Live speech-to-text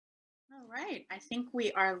right, I think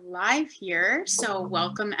we are live here. So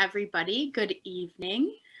welcome everybody. Good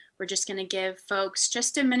evening. We're just going to give folks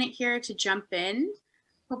just a minute here to jump in.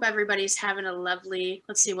 Hope everybody's having a lovely,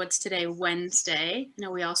 let's see, what's today, Wednesday. I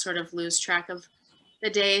know we all sort of lose track of the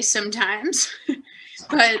day sometimes.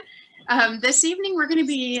 But this evening we're going to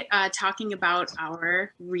be talking about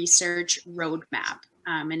our research roadmap.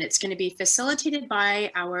 And it's going to be facilitated by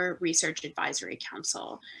our Research Advisory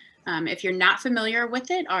Council. If you're not familiar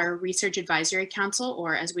with it, our Research Advisory Council,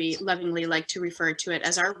 or as we lovingly like to refer to it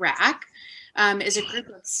as our RAC, is a group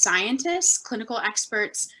of scientists, clinical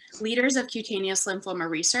experts, leaders of cutaneous lymphoma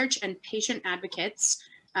research, and patient advocates.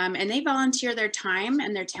 And they volunteer their time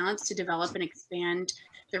and their talents to develop and expand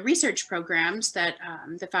the research programs that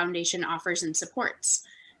the foundation offers and supports.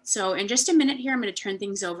 So in just a minute here, I'm going to turn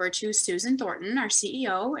things over to Susan Thornton, our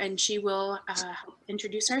CEO, and she will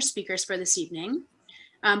introduce our speakers for this evening.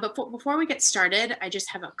 But before we get started, I just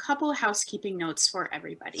have a couple housekeeping notes for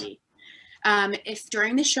everybody. If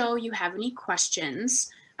during the show you have any questions,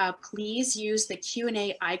 please use the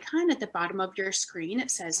Q&A icon at the bottom of your screen.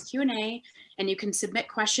 It says Q&A, and you can submit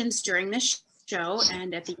questions during the show,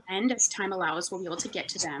 and at the end, as time allows, we'll be able to get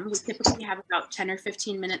to them. We typically have about 10 or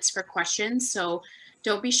 15 minutes for questions, so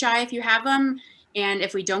don't be shy if you have them. And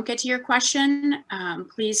if we don't get to your question,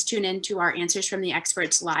 please tune in to our Answers from the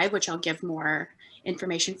Experts live, which I'll give more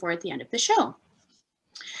information for at the end of the show.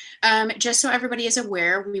 Just so everybody is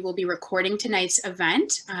aware, we will be recording tonight's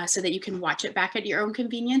event so that you can watch it back at your own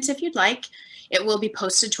convenience if you'd like. It will be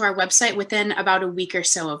posted to our website within about a week or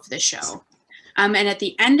so of the show. And at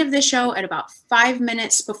the end of the show, at about 5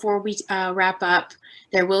 minutes before we wrap up,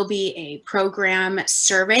 there will be a program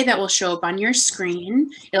survey that will show up on your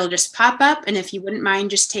screen. It'll just pop up, and if you wouldn't mind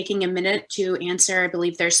just taking a minute to answer, I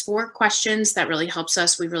believe there's 4 questions. That really helps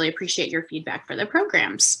us. We really appreciate your feedback for the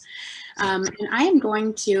programs. And I am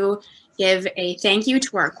going to give a thank you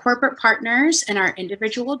to our corporate partners and our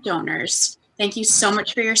individual donors. Thank you so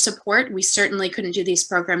much for your support. We certainly couldn't do these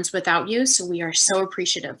programs without you, so we are so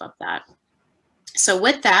appreciative of that. So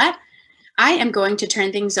with that, I am going to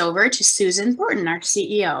turn things over to Susan Thornton, our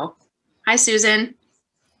CEO. Hi, Susan.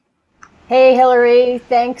 Hey, Hillary.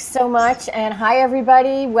 Thanks so much. And hi,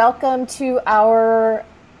 everybody. Welcome to our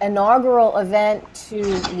inaugural event to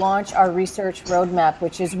launch our research roadmap,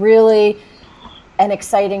 which is really an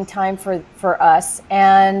exciting time for us.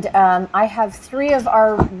 And I have 3 of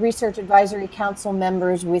our Research Advisory Council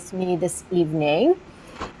members with me this evening.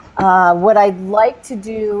 What I'd like to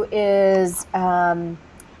do is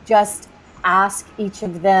just ask each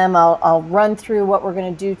of them, I'll run through what we're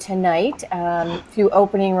going to do tonight, a few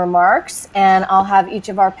opening remarks, and I'll have each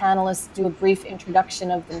of our panelists do a brief introduction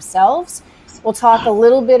of themselves. We'll talk a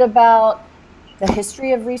little bit about the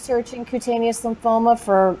history of research in cutaneous lymphoma.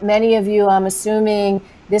 For many of you, I'm assuming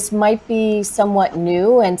this might be somewhat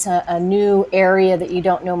new and a new area that you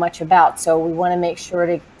don't know much about. So we want to make sure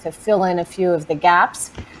to fill in a few of the gaps.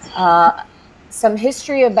 Some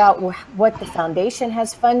history about what the foundation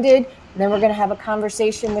has funded. Then we're going to have a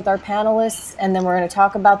conversation with our panelists, and then we're going to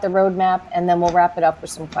talk about the roadmap, and then we'll wrap it up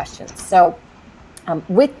with some questions. So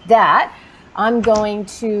with that, I'm going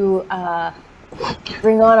to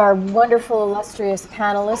bring on our wonderful, illustrious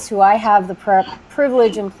panelists who I have the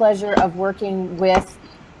privilege and pleasure of working with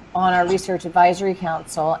on our Research Advisory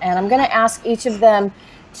Council. And I'm going to ask each of them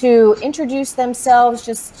to introduce themselves,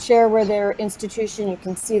 just share where their institution, you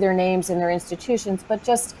can see their names and their institutions, but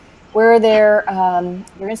just where their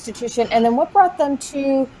institution, and then what brought them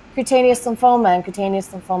to cutaneous lymphoma and cutaneous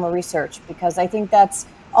lymphoma research, because I think that's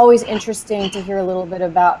always interesting to hear a little bit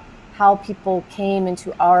about how people came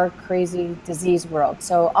into our crazy disease world.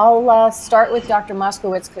 So I'll start with Dr.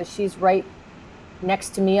 Moskowitz because she's right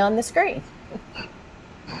next to me on the screen.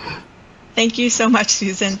 Thank you so much,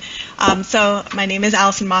 Susan. So my name is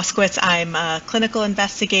Alison Moskowitz. I'm a clinical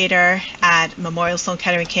investigator at Memorial Sloan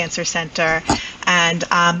Kettering Cancer Center, and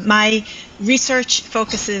my research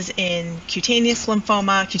focuses in cutaneous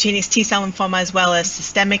lymphoma, cutaneous T-cell lymphoma, as well as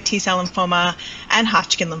systemic T-cell lymphoma and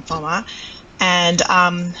Hodgkin lymphoma. And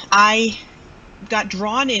I got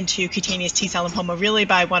drawn into cutaneous T-cell lymphoma really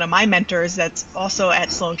by one of my mentors that's also at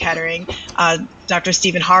Sloan Kettering, Dr.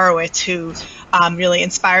 Stephen Horowitz, who really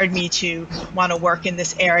inspired me to want to work in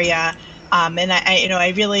this area. And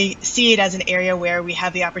I really see it as an area where we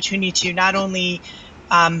have the opportunity to not only,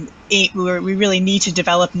 we really need to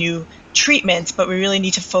develop new treatments, but we really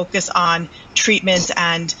need to focus on treatments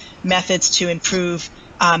and methods to improve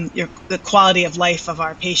the quality of life of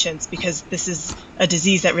our patients, because this is a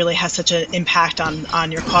disease that really has such an impact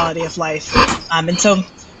on your quality of life. And so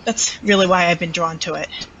that's really why I've been drawn to it.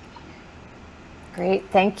 Great,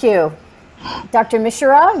 thank you. Dr.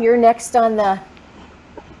 Mishra, you're next on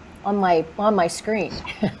my screen.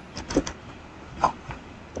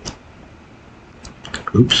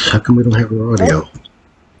 Oops, how come we don't have our audio?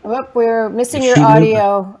 Oh, we're missing your Is she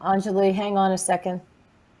audio, Anjali. Hang on a second.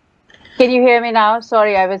 Can you hear me now?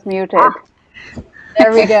 Sorry, I was muted.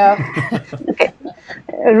 There we go. Okay.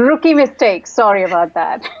 Rookie mistake. Sorry about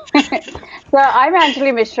that. So I'm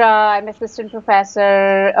Anjali Mishra. I'm assistant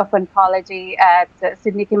professor of oncology at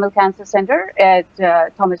Sidney Kimmel Cancer Center at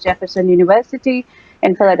Thomas Jefferson University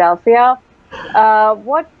in Philadelphia.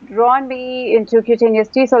 What drawn me into cutaneous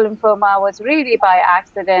T-cell lymphoma was really by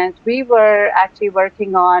accident. We were actually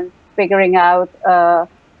working on figuring out a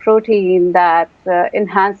protein that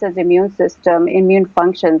enhances immune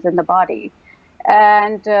functions in the body.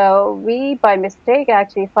 And we, by mistake,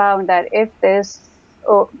 actually found that if this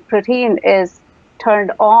protein is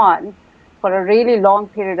turned on for a really long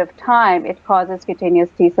period of time, it causes cutaneous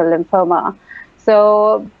T-cell lymphoma.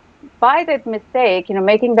 So by that mistake,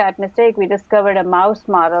 making that mistake, we discovered a mouse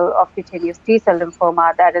model of cutaneous T-cell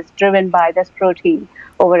lymphoma that is driven by this protein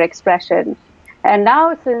overexpression. And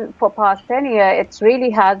now, for past 10 years, it really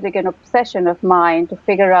has become an obsession of mine to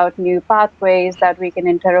figure out new pathways that we can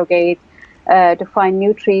interrogate to find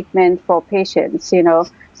new treatment for patients.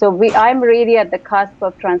 So I'm really at the cusp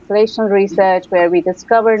of translational research where we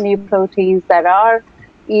discover new proteins that are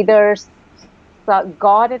either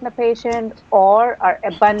got in the patient or are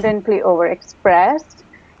abundantly overexpressed,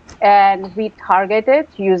 and we target it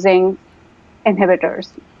using inhibitors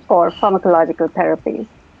or pharmacological therapies.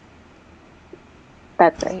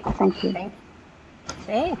 That's it. Thank you.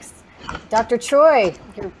 Thanks. Dr. Choi,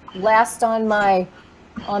 you're last on my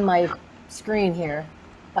screen here,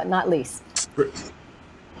 but not least.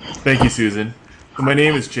 Thank you, Susan. So my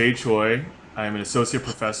name is Choi. I'm an associate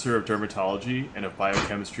professor of dermatology and of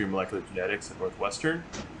biochemistry and molecular genetics at Northwestern.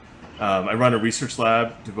 I run a research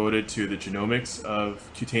lab devoted to the genomics of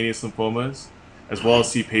cutaneous lymphomas, as well as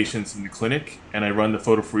see patients in the clinic, and I run the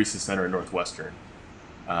photophoresis center at Northwestern.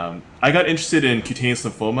 I got interested in cutaneous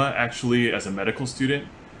lymphoma actually as a medical student.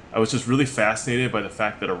 I was just really fascinated by the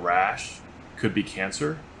fact that a rash could be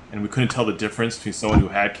cancer, and we couldn't tell the difference between someone who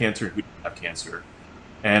had cancer and who didn't have cancer.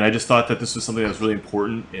 And I just thought that this was something that was really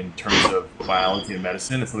important in terms of biology and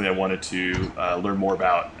medicine, and something I wanted to learn more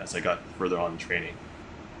about as I got further on in training.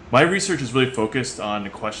 My research is really focused on the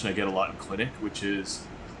question I get a lot in clinic, which is,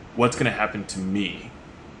 what's going to happen to me?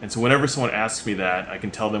 And so whenever someone asks me that, I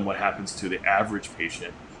can tell them what happens to the average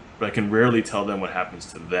patient, but I can rarely tell them what happens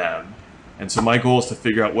to them. And so my goal is to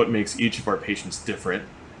figure out what makes each of our patients different,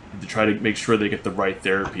 and to try to make sure they get the right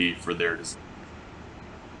therapy for their disease.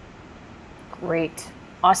 Great.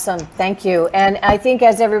 Awesome. Thank you. And I think,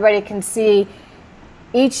 as everybody can see,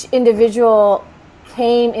 each individual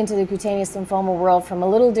came into the cutaneous lymphoma world from a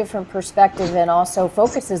little different perspective and also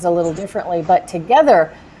focuses a little differently. But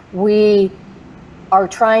together, we are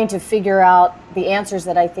trying to figure out the answers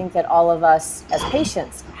that I think that all of us as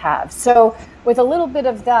patients have. So with a little bit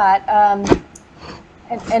of that,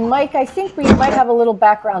 and Mike, I think we might have a little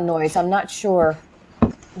background noise. I'm not sure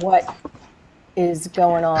what is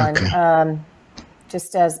going on. Okay.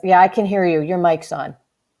 Yeah, I can hear you. Your mic's on.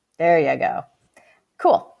 There you go.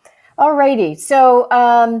 Cool. All righty. So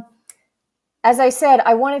as I said,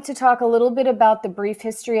 I wanted to talk a little bit about the brief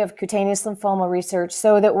history of cutaneous lymphoma research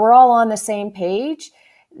so that we're all on the same page.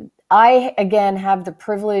 I, again, have the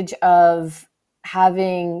privilege of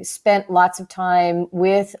having spent lots of time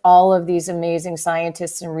with all of these amazing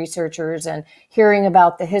scientists and researchers and hearing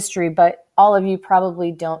about the history, but all of you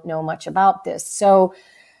probably don't know much about this. So,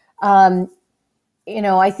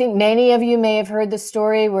 I think many of you may have heard the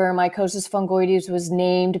story where mycosis fungoides was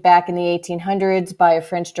named back in the 1800s by a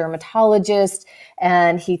French dermatologist,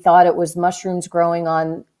 and he thought it was mushrooms growing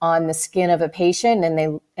on the skin of a patient,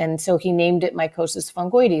 and so he named it mycosis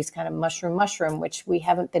fungoides, kind of mushroom, which we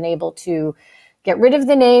haven't been able to get rid of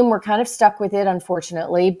the name. We're kind of stuck with it,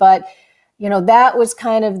 unfortunately, but that was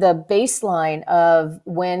kind of the baseline of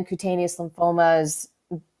when cutaneous lymphomas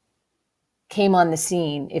came on the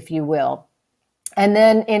scene, if you will. And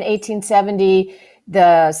then in 1870,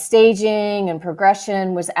 the staging and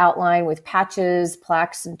progression was outlined with patches,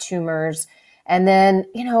 plaques, and tumors. And then,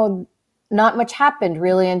 not much happened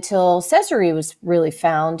really until Caesarea was really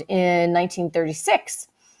found in 1936.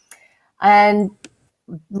 And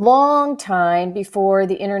long time before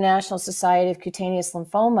the International Society of Cutaneous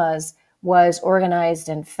Lymphomas was organized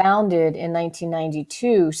and founded in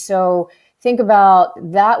 1992. So think about,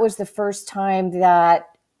 that was the first time that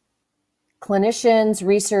clinicians,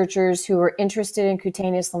 researchers who were interested in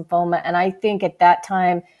cutaneous lymphoma, and I think at that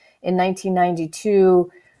time in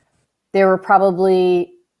 1992, there were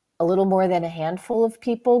probably a little more than a handful of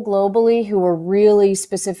people globally who were really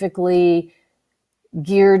specifically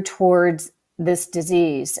geared towards this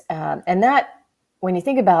disease. And that, when you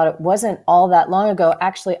think about it, wasn't all that long ago.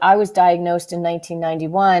 Actually, I was diagnosed in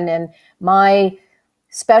 1991, and my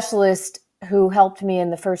specialist who helped me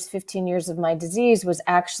in the first 15 years of my disease was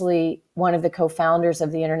actually one of the co-founders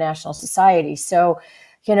of the International Society. So,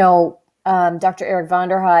 Dr. Eric van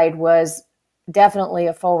der Heide was definitely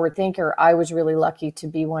a forward thinker. I was really lucky to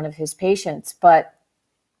be one of his patients. But,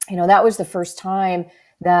 that was the first time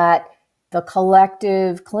that the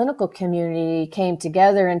collective clinical community came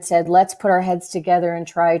together and said, let's put our heads together and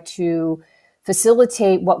try to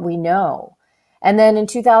facilitate what we know. And then in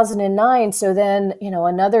 2009, so then,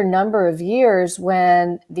 another number of years,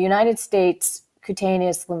 when the United States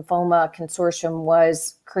Cutaneous Lymphoma Consortium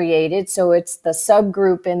was created. So it's the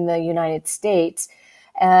subgroup in the United States.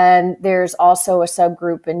 And there's also a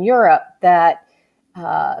subgroup in Europe that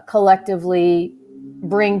collectively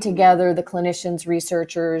bring together the clinicians,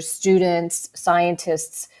 researchers, students,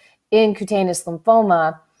 scientists in cutaneous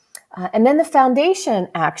lymphoma. And then the foundation,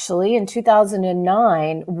 actually, in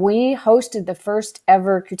 2009, we hosted the first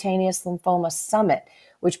ever Cutaneous Lymphoma Summit,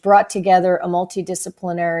 which brought together a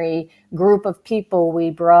multidisciplinary group of people. We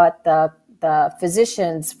brought the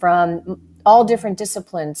physicians from all different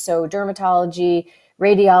disciplines, so dermatology,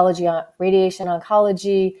 radiology, radiation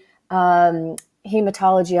oncology, hematology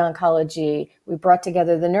oncology. We brought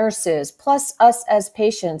together the nurses, plus us as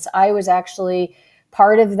patients. I was actually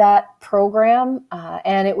part of that program,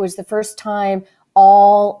 and it was the first time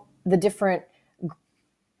all the different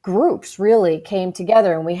groups really came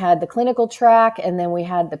together, and we had the clinical track, and then we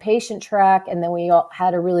had the patient track, and then we all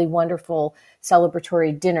had a really wonderful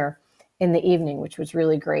celebratory dinner in the evening, which was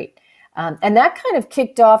really great. And that kind of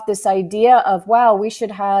kicked off this idea of, wow, we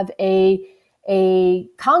should have a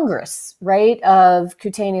congress, right, of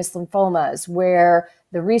cutaneous lymphomas where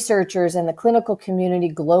the researchers and the clinical community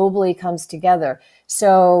globally comes together.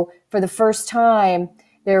 So for the first time,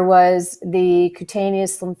 there was the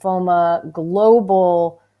Cutaneous Lymphoma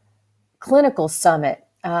Global Clinical Summit.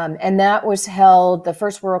 And that was held, the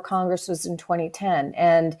first World Congress was in 2010,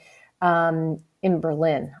 and in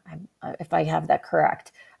Berlin, if I have that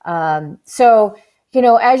correct. So,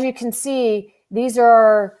 as you can see, these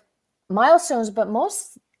are milestones, but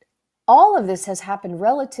all of this has happened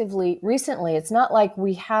relatively recently. It's not like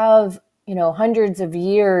we have, hundreds of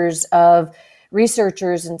years of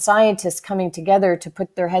researchers and scientists coming together to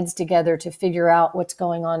put their heads together to figure out what's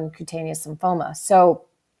going on in cutaneous lymphoma. So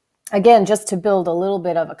again, just to build a little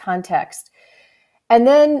bit of a context. And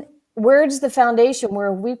then where's the foundation,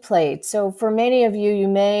 where we played? So for many of you, you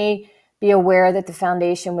may be aware that the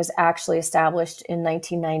foundation was actually established in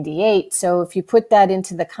 1998. So if you put that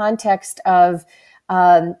into the context of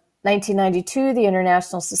 1992, the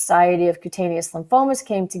International Society of Cutaneous Lymphomas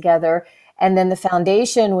came together, and then the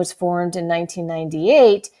foundation was formed in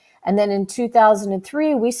 1998. And then in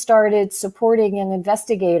 2003, we started supporting young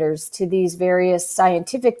investigators to these various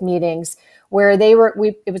scientific meetings where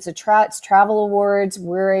it was travel awards.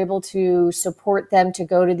 We're able to support them to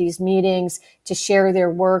go to these meetings, to share their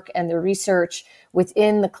work and their research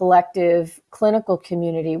within the collective clinical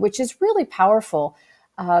community, which is really powerful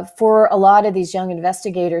for a lot of these young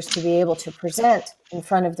investigators to be able to present in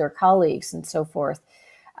front of their colleagues and so forth.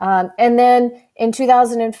 And then in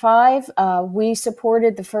 2005, we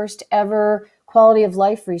supported the first ever quality of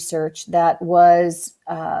life research that was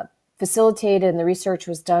facilitated, and the research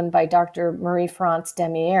was done by Dr. Marie-France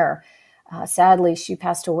Demier. Sadly, she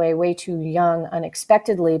passed away way too young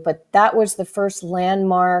unexpectedly, but that was the first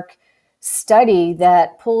landmark study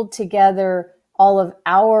that pulled together all of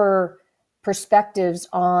our perspectives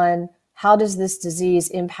on how does this disease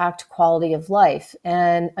impact quality of life.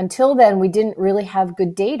 And until then, we didn't really have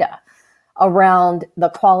good data around the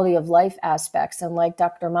quality of life aspects. And like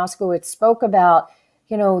Dr. Moskowitz spoke about,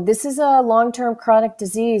 this is a long-term chronic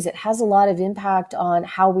disease. It has a lot of impact on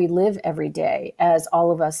how we live every day, as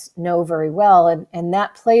all of us know very well. And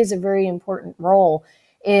that plays a very important role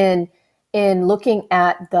in looking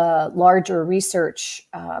at the larger research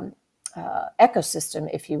ecosystem,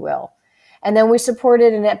 if you will. And then we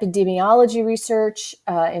supported an epidemiology research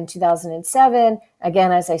in 2007.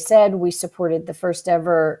 Again, as I said, we supported the first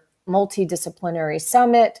ever multidisciplinary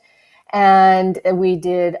summit. And we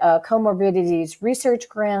did a comorbidities research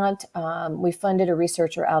grant. We funded a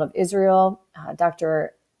researcher out of Israel,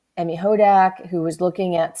 Dr. Emi Hodak, who was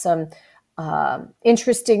looking at some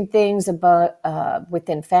interesting things about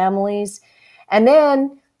within families. And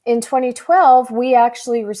then in 2012, we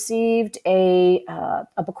actually received a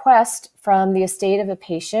bequest from the estate of a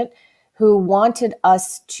patient who wanted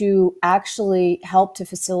us to actually help to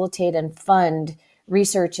facilitate and fund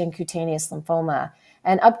research in cutaneous lymphoma.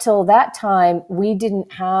 And up till that time,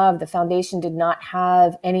 the foundation did not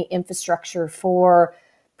have any infrastructure for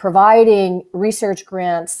providing research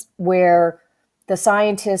grants where the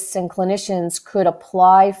scientists and clinicians could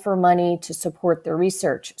apply for money to support their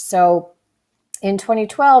research. So in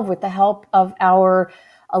 2012, with the help of our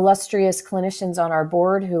illustrious clinicians on our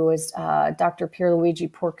board, who was Dr. Pierluigi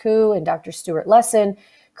Porcu and Dr. Stuart Lesson,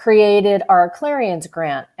 created our Clarions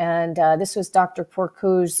grant. And this was Dr.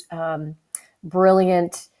 Porcu's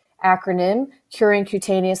brilliant acronym, Curing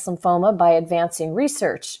Cutaneous Lymphoma by Advancing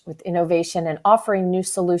Research with Innovation and Offering New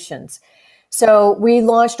Solutions. So we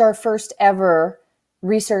launched our first ever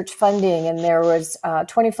research funding, and there was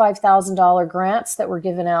 $25,000 grants that were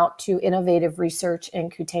given out to innovative research in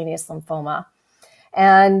cutaneous lymphoma.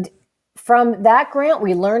 And from that grant,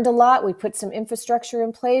 we learned a lot. We put some infrastructure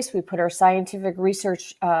in place. We put our scientific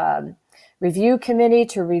research review committee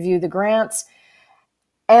to review the grants.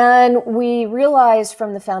 And we realized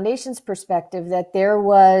from the foundation's perspective that there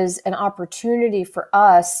was an opportunity for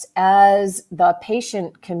us as the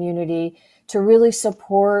patient community to really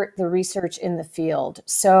support the research in the field.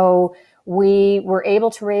 So we were able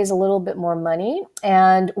to raise a little bit more money,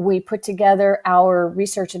 and we put together our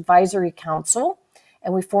Research Advisory Council,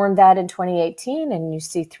 and we formed that in 2018. And you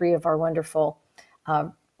see 3 of our wonderful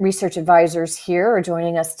research advisors here are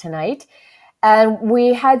joining us tonight. And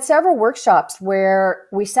we had several workshops where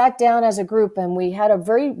we sat down as a group, and we have a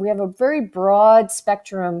very broad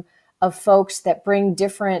spectrum of folks that bring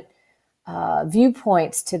different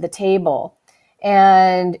viewpoints to the table,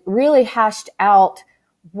 and really hashed out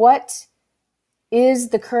what is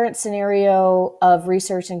the current scenario of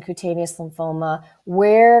research in cutaneous lymphoma,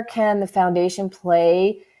 where can the foundation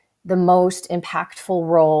play the most impactful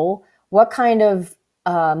role, what kind of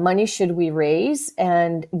money should we raise,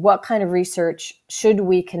 and what kind of research should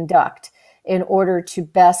we conduct in order to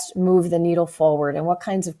best move the needle forward, and what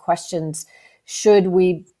kinds of questions should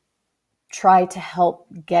we try to help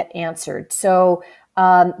get answered. So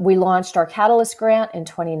we launched our Catalyst grant in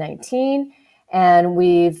 2019, and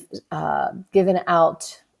we've given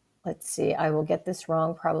out, let's see, I will get this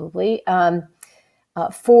wrong probably,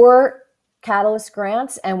 4 Catalyst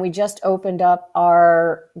grants, and we just opened up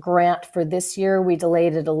our grant for this year. We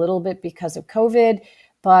delayed it a little bit because of COVID,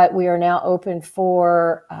 but we are now open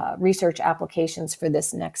for research applications for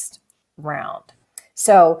this next round.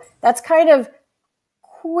 So that's kind of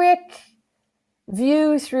quick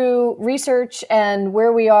view through research and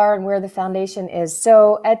where we are and where the foundation is.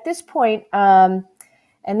 So at this point,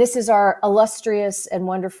 and this is our illustrious and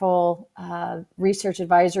wonderful Research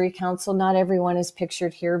Advisory Council. Not everyone is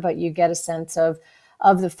pictured here, but you get a sense of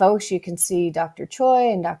the folks. You can see Dr.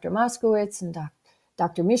 Choi and Dr. Moskowitz and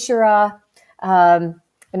Dr. Mishra, and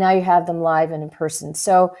now you have them live and in person.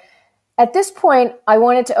 So at this point, I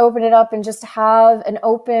wanted to open it up and just have an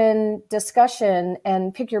open discussion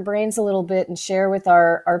and pick your brains a little bit and share with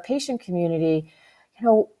our patient community,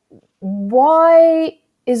 why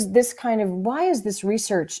is this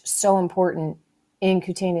research so important in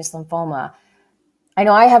cutaneous lymphoma? I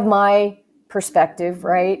know I have my perspective,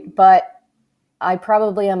 right? But I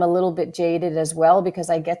probably am a little bit jaded as well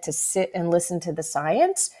because I get to sit and listen to the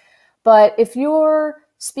science. But if you're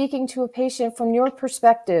speaking to a patient from your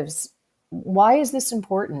perspectives, why is this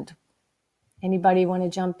important? Anybody want to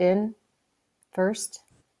jump in first?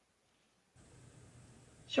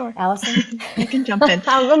 Sure. Allison? I can jump in.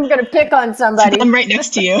 I'm going to pick on somebody. I'm right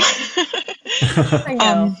next to you. I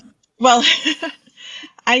know. Well,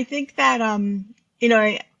 I think that,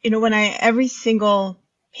 every single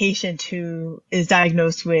patient who is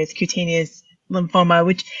diagnosed with cutaneous lymphoma,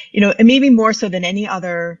 which, it may be more so than any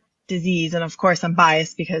other disease. And of course I'm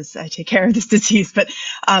biased because I take care of this disease, but,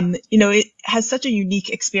 it has such a unique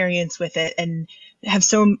experience with it and have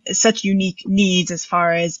such unique needs as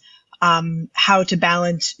far as how to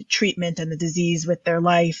balance treatment and the disease with their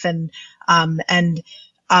life. And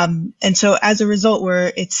so as a result,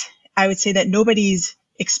 I would say that nobody's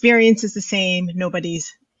experience is the same.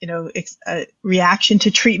 Nobody's, reaction to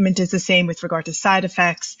treatment is the same with regard to side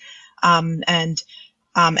effects. And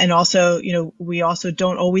also, we also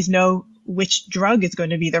don't always know which drug is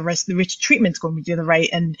going to be which treatment is going to be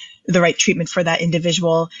the right treatment for that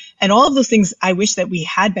individual. And all of those things I wish that we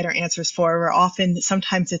had better answers for. Where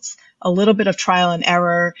sometimes it's a little bit of trial and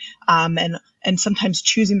error, and sometimes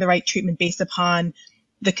choosing the right treatment based upon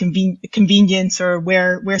the convenience or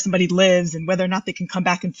where somebody lives and whether or not they can come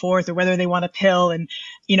back and forth or whether they want a pill. And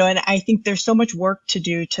I think there's so much work to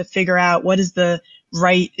do to figure out what is the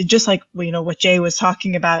right, just like, what Jay was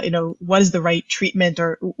talking about, what is the right treatment,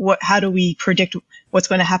 or how do we predict what's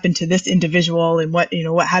going to happen to this individual, and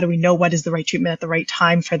how do we know what is the right treatment at the right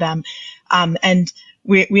time for them? And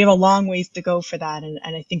we have a long ways to go for that. And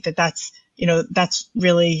I think that's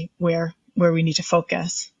really where we need to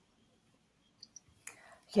focus.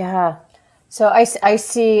 Yeah. So I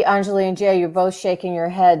see Anjali and Jay, you're both shaking your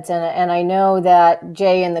heads. And I know that,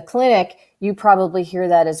 Jay, in the clinic, you probably hear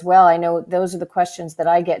that as well. I know those are the questions that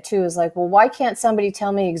I get too, is like, well, why can't somebody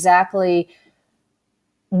tell me exactly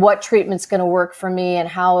what treatment's going to work for me and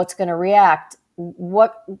how it's going to react?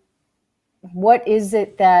 What is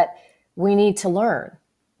it that we need to learn?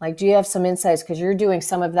 Like, do you have some insights? Because you're doing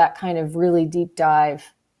some of that kind of really deep dive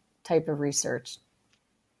type of research.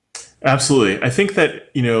 Absolutely. I think that,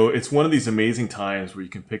 it's one of these amazing times where you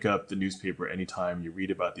can pick up the newspaper anytime you read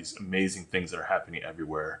about these amazing things that are happening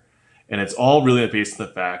everywhere. And it's all really based on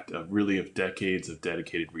the fact of decades of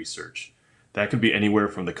dedicated research. That could be anywhere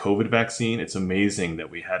from the COVID vaccine. It's amazing that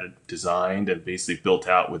we had it designed and basically built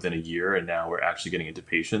out within a year, and now we're actually getting into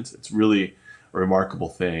patients. It's really a remarkable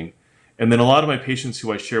thing. And then a lot of my patients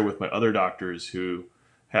who I share with my other doctors who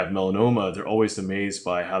have melanoma, they're always amazed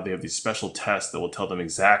by how they have these special tests that will tell them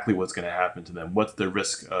exactly what's going to happen to them. What's their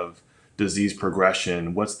risk of disease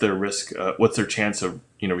progression? What's their risk? What's their chance of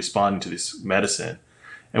responding to this medicine?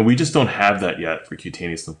 And we just don't have that yet for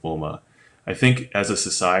cutaneous lymphoma. I think as a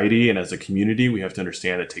society and as a community, we have to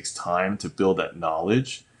understand it takes time to build that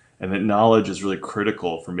knowledge, and that knowledge is really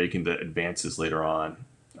critical for making the advances later on,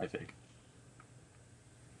 I think.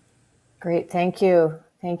 Great, thank you.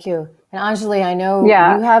 Thank you. And Anjali, I know you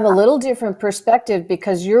have a little different perspective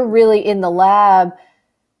because you're really in the lab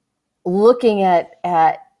looking at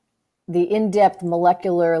the in-depth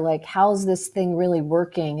molecular, like, how's this thing really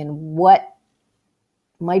working and what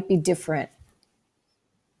might be different?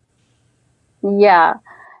 Yeah.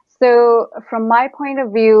 So from my point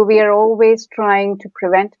of view, we are always trying to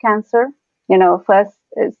prevent cancer. First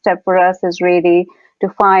step for us is really to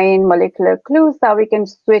find molecular clues that we can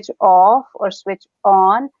switch off or switch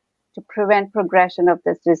on to prevent progression of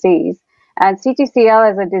this disease. And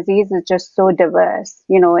CTCL as a disease is just so diverse,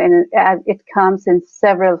 and it comes in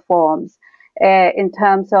several forms in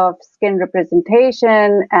terms of skin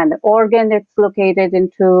representation and the organ it's located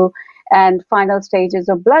into, and final stages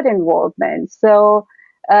of blood involvement. So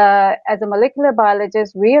as a molecular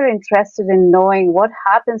biologist, we are interested in knowing what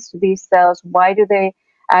happens to these cells. Why do they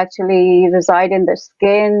actually reside in the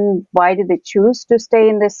skin? Why do they choose to stay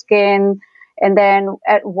in the skin? And then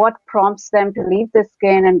at what prompts them to leave the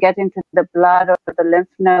skin and get into the blood or the lymph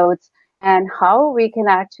nodes, and how we can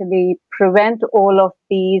actually prevent all of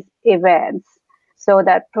these events so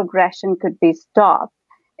that progression could be stopped.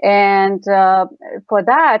 And for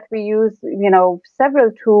that, we use,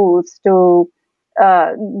 several tools to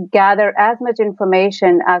gather as much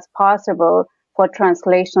information as possible for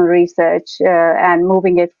translational research and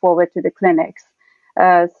moving it forward to the clinics.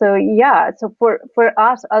 So for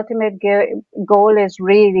us, ultimate goal is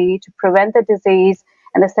really to prevent the disease,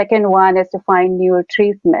 and the second one is to find new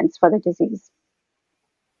treatments for the disease.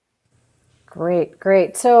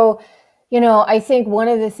 Great. So, I think one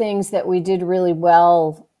of the things that we did really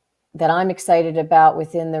well that I'm excited about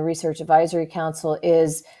within the Research Advisory Council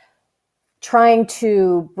is trying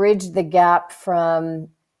to bridge the gap from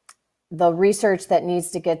the research that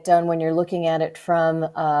needs to get done when you're looking at it from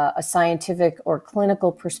a scientific or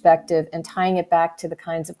clinical perspective, and tying it back to the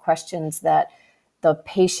kinds of questions that the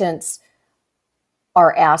patients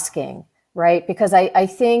are asking, right? Because I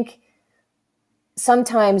think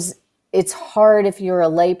sometimes it's hard, if you're a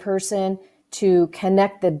layperson, to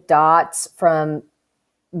connect the dots from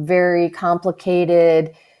very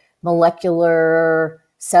complicated molecular,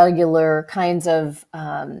 cellular kinds of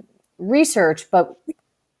research. But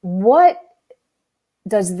what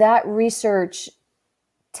does that research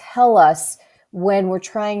tell us when we're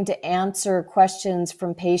trying to answer questions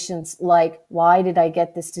from patients like, why did I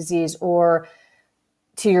get this disease? Or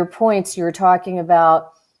to your points, you were talking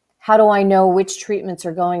about, how do I know which treatments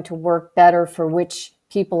are going to work better for which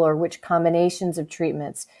people or which combinations of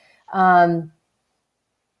treatments? Kind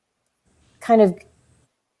of,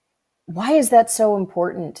 why is that so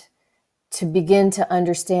important to begin to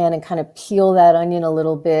understand and kind of peel that onion a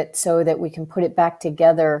little bit so that we can put it back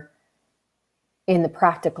together in the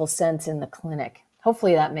practical sense in the clinic?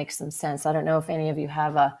 Hopefully that makes some sense. I don't know if any of you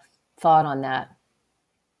have a thought on that.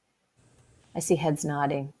 I see heads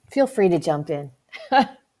nodding. Feel free to jump in.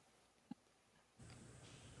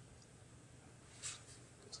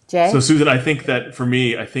 Jay? So Susan, I think that for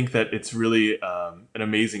me, I think that it's really an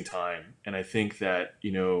amazing time. And I think that,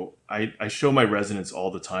 I show my residents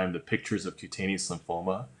all the time the pictures of cutaneous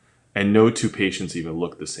lymphoma, and no two patients even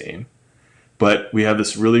look the same. But we have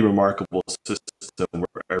this really remarkable system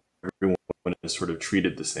where everyone is sort of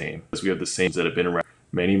treated the same, because we have the same that have been around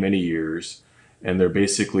many, many years, and they're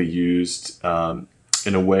basically used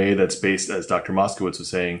in a way that's based, as Dr. Moskowitz was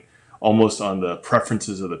saying, almost on the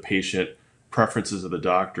preferences of the patient, preferences of the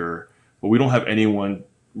doctor. But we don't have anyone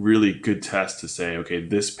really good test to say, okay,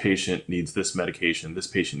 this patient needs this medication, this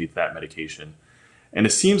patient needs that medication. And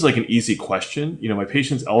it seems like an easy question. My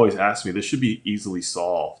patients always ask me, this should be easily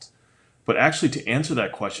solved. But actually, to answer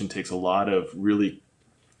that question takes a lot of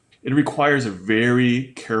it requires a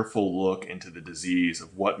very careful look into the disease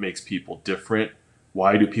of what makes people different,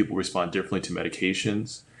 why do people respond differently to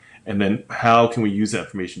medications, and then how can we use that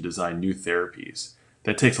information to design new therapies.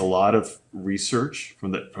 That takes a lot of research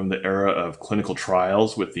from the era of clinical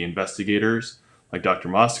trials with the investigators like Dr.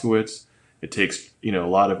 Moskowitz. It takes a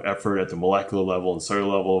lot of effort at the molecular level and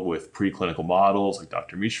cellular level with preclinical models like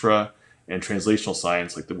Dr. Mishra, and translational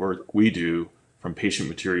science like the work we do from patient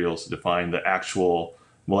materials to define the actual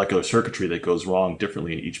molecular circuitry that goes wrong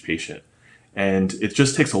differently in each patient. And it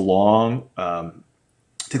just takes a long time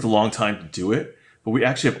to do it, but we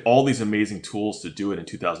actually have all these amazing tools to do it in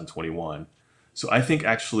 2021. So I think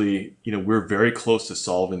actually, we're very close to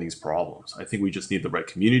solving these problems. I think we just need the right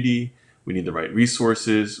community, we need the right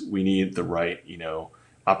resources, we need the right,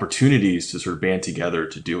 opportunities to sort of band together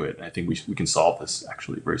to do it. And I think we can solve this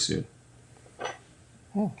actually very soon.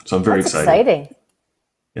 So I'm very excited. Exciting.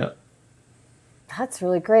 Yeah. That's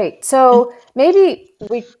really great. So maybe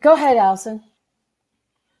go ahead, Alison.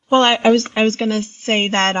 Well, I was going to say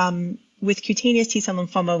that with cutaneous T-cell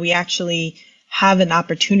lymphoma, we actually have an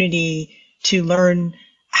opportunity to learn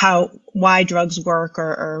why drugs work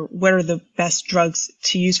or what are the best drugs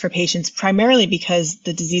to use for patients, primarily because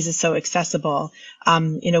the disease is so accessible.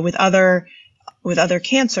 With other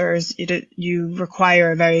cancers, you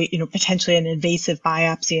require a very, potentially an invasive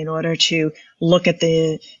biopsy in order to look at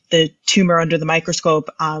the tumor under the microscope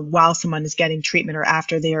while someone is getting treatment or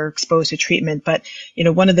after they are exposed to treatment. But,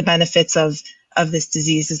 one of the benefits of this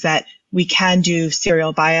disease is that we can do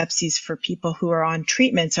serial biopsies for people who are on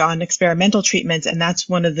treatments or on experimental treatments. And that's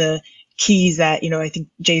one of the keys that, I think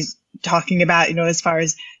Jay's talking about, as far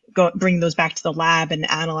as bringing those back to the lab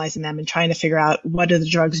and analyzing them and trying to figure out what are the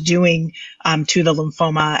drugs doing to the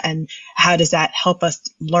lymphoma, and how does that help us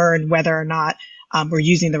learn whether or not we're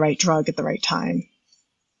using the right drug at the right time.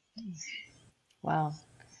 Wow.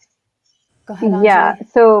 Go ahead, Anjali. Yeah.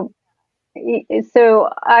 So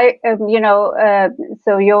I,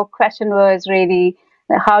 so your question was really,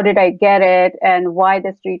 how did I get it and why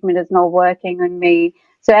this treatment is not working on me?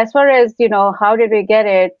 So as far as, how did we get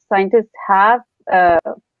it? Scientists have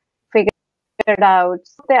figured out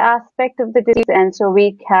the aspect of the disease, and so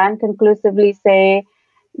we can conclusively say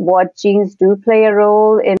what genes do play a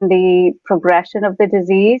role in the progression of the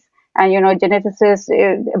disease. And geneticists,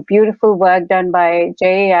 beautiful work done by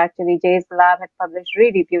Jay. Actually, Jay's lab had published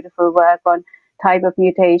really beautiful work on type of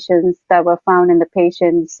mutations that were found in the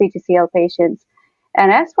patients, CTCL patients.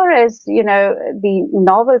 And as far as the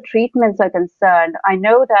novel treatments are concerned, I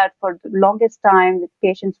know that for the longest time, the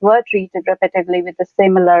patients were treated repetitively with the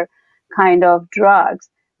similar kind of drugs.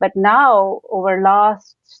 But now, over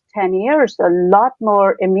last 10 years, a lot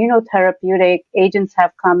more immunotherapeutic agents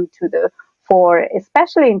have come to the fore,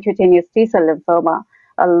 especially in cutaneous T-cell lymphoma.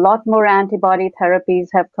 A lot more antibody therapies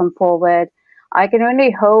have come forward. I can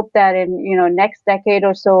only hope that in next decade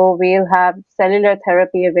or so, we'll have cellular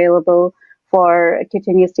therapy available for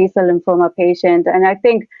cutaneous T-cell lymphoma patient. And I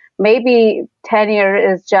think maybe 10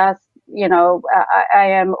 years is just, I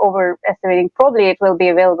am overestimating. Probably it will be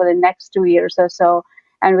available in next 2 years or so.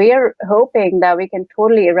 And we are hoping that we can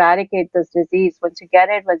totally eradicate this disease. Once you get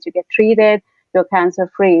it, once you get treated, you're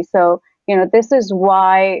cancer free. So, this is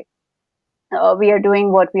why we are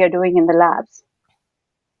doing what we are doing in the labs.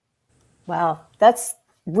 Wow, that's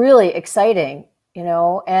really exciting,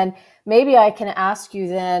 and maybe I can ask you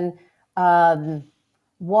then,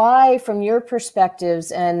 why, from your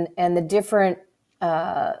perspectives and the different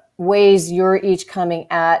ways you're each coming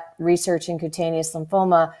at researching cutaneous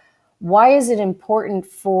lymphoma, why is it important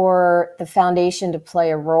for the foundation to play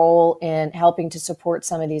a role in helping to support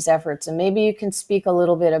some of these efforts? And maybe you can speak a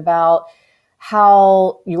little bit about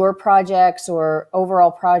how your projects or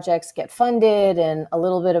overall projects get funded, and a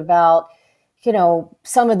little bit about,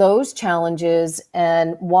 some of those challenges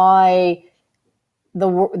and why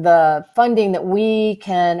the funding that we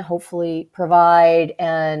can hopefully provide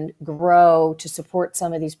and grow to support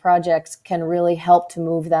some of these projects can really help to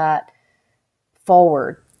move that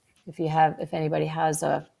forward. If anybody has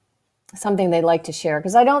something they'd like to share,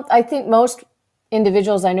 because I think most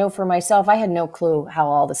individuals, I know for myself, I had no clue how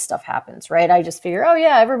all this stuff happens, right? I just figure, oh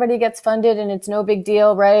yeah, everybody gets funded and it's no big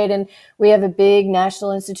deal, right? And we have a big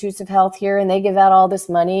National Institutes of Health here and they give out all this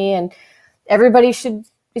money and it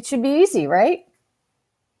should be easy, right?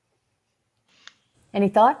 Any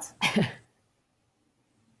thoughts?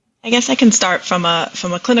 I guess I can start from a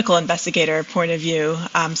clinical investigator point of view.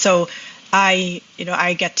 So I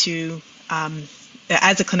get to,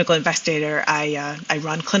 as a clinical investigator, I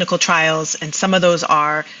run clinical trials, and some of those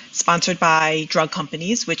are sponsored by drug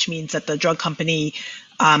companies, which means that the drug company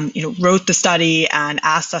wrote the study and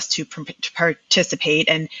asked us to participate.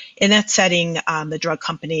 And in that setting, the drug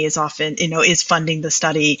company is often, is funding the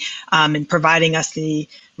study and providing us the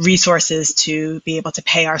resources to be able to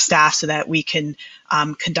pay our staff so that we can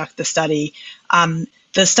conduct the study.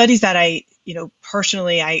 The studies that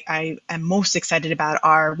personally, I am most excited about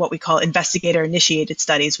are what we call investigator-initiated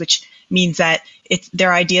studies, which means that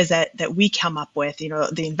they're ideas that we come up with,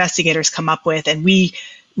 the investigators come up with, and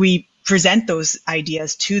we present those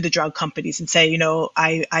ideas to the drug companies and say,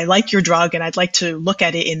 I like your drug and I'd like to look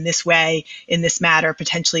at it in this way, in this matter,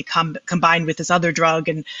 potentially combined with this other drug.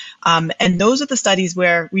 And those are the studies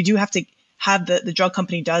where we do have to have the drug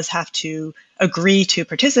company does have to agree to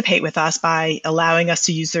participate with us by allowing us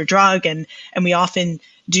to use their drug. And we often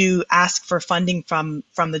do ask for funding from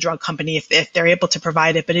the drug company if they're able to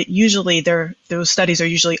provide it, but those studies are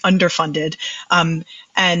usually underfunded. And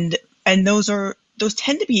those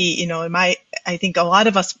tend to be, I think a lot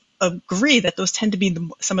of us agree that those tend to be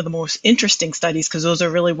some of the most interesting studies, because those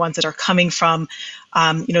are really ones that are coming from,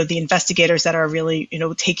 the investigators that are really,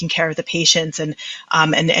 taking care of the patients and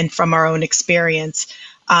from our own experience.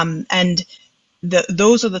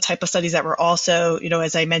 Those are the type of studies that we're also,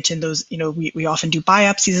 as I mentioned, those, we often do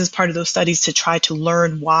biopsies as part of those studies to try to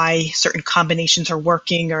learn why certain combinations are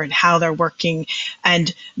working or how they're working.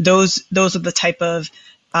 And those are the type of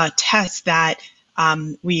tests that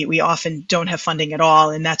we often don't have funding at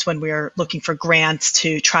all, and that's when we're looking for grants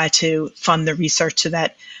to try to fund the research so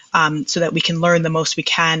that we can learn the most we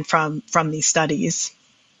can from these studies.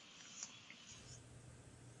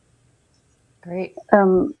 Great.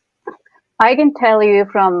 I can tell you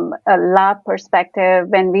from a lab perspective,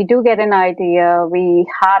 when we do get an idea, we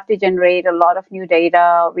have to generate a lot of new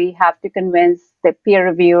data. We have to convince the peer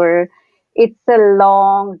reviewer. It's a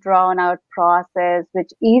long, drawn-out process,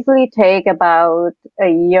 which easily take about a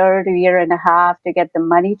year to year and a half to get the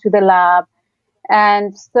money to the lab.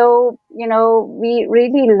 And so, we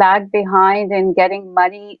really lag behind in getting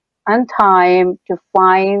money on time to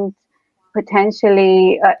find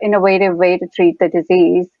potentially innovative way to treat the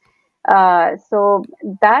disease. So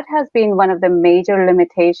that has been one of the major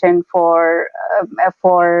limitations for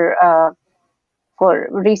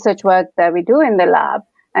research work that we do in the lab.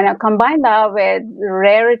 And I combine that with the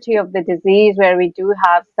rarity of the disease, where we do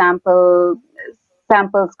have samples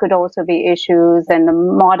could also be issues, and the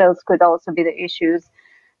models could also be the issues.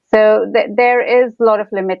 So there is a lot of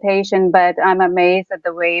limitation, but I'm amazed at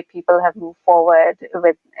the way people have moved forward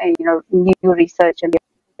with new research, and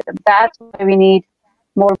that's why we need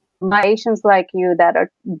more patients like you that are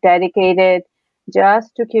dedicated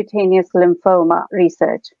just to cutaneous lymphoma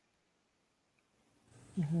research.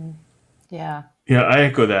 Mm-hmm. Yeah. Yeah, I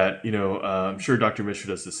echo that. I'm sure Dr. Mishra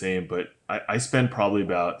does the same, but I spend probably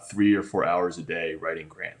about 3 or 4 hours a day writing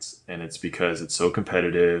grants. And it's because it's so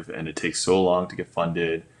competitive and it takes so long to get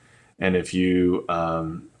funded. And it's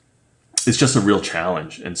just a real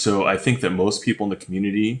challenge. And so I think that most people in the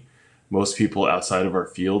community, most people outside of our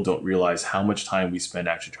field don't realize how much time we spend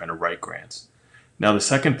actually trying to write grants. Now, the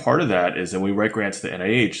second part of that is that when we write grants to the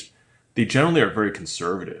NIH, they generally are very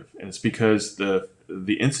conservative. And it's because the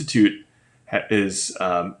Institute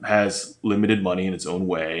has limited money in its own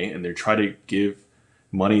way, and they try to give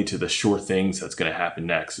money to the sure things that's going to happen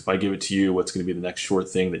next. If I give it to you, what's going to be the next sure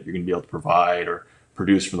thing that you're going to be able to provide or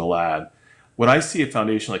produce from the lab? What I see a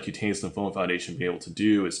foundation like Cutaneous Lymphoma Foundation being able to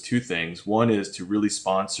do is two things. One is to really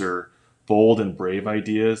sponsor bold and brave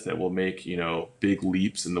ideas that will make big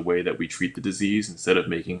leaps in the way that we treat the disease, instead of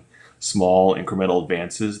making small incremental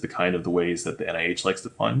advances, the ways that the NIH likes to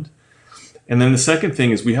fund. And then the second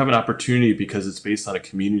thing is we have an opportunity, because it's based on a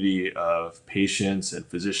community of patients and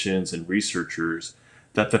physicians and researchers,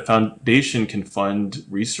 that the foundation can fund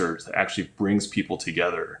research that actually brings people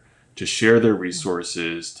together to share their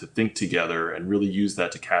resources, to think together, and really use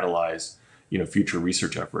that to catalyze future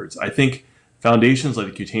research efforts. I think foundations like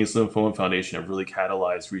the Cutaneous Lymphoma Foundation have really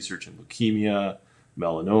catalyzed research in leukemia,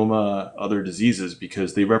 melanoma, other diseases,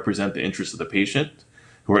 because they represent the interests of the patient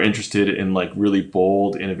who are interested in like really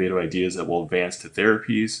bold, innovative ideas that will advance to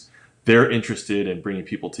therapies. They're interested in bringing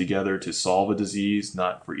people together to solve a disease,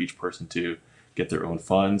 not for each person to get their own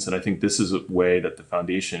funds. And I think this is a way that the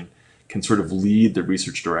foundation can sort of lead the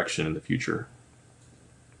research direction in the future.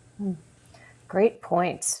 Great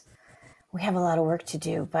points. We have a lot of work to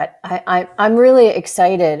do, but I'm really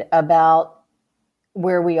excited about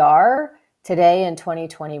where we are today in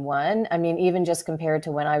 2021. I mean, even just compared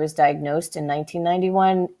to when I was diagnosed in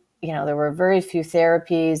 1991, there were very few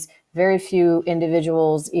therapies, very few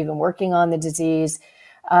individuals even working on the disease.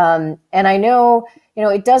 And I know,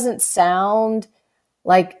 it doesn't sound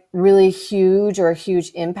like really huge or a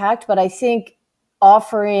huge impact, but I think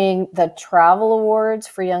offering the travel awards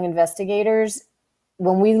for young investigators,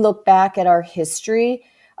 when we look back at our history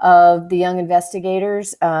of the young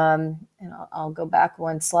investigators, and I'll go back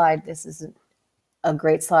one slide. This isn't a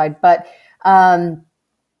great slide, but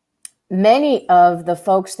many of the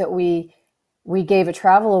folks that we gave a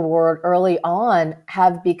travel award early on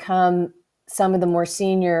have become some of the more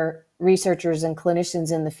senior researchers and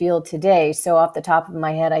clinicians in the field today. So off the top of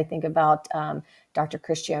my head, I think about Dr.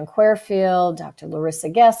 Christiane Querfield, Dr. Larissa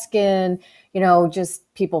Geskin,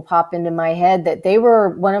 just people pop into my head that they were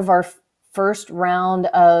one of our first round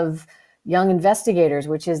of young investigators,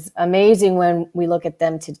 which is amazing when we look at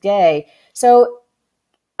them today. So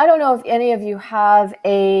I don't know if any of you have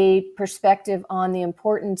a perspective on the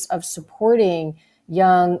importance of supporting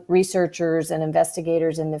young researchers and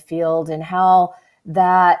investigators in the field and how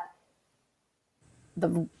that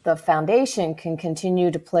the foundation can continue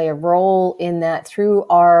to play a role in that through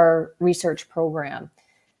our research program.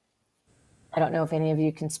 I don't know if any of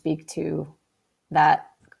you can speak to that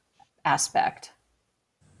aspect,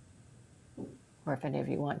 or if any of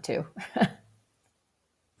you want to.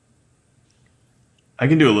 I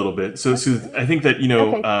can do a little bit. So I think that,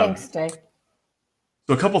 Okay, thanks, Jay.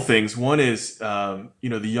 So a couple things. One is,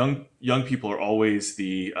 the young people are always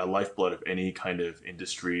the lifeblood of any kind of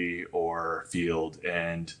industry or field,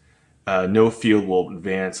 and no field will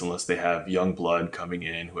advance unless they have young blood coming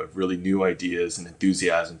in who have really new ideas and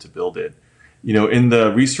enthusiasm to build it. In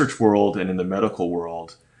the research world and in the medical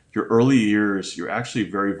world, your early years, you're actually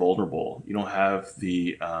very vulnerable. You don't have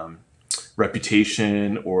the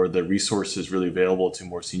reputation or the resources really available to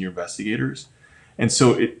more senior investigators. And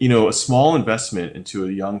so, a small investment into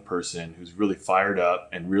a young person who's really fired up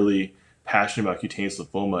and really passionate about cutaneous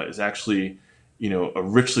lymphoma is actually, a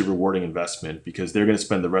richly rewarding investment, because they're going to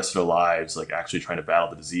spend the rest of their lives like actually trying to battle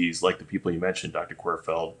the disease, like the people you mentioned, Dr.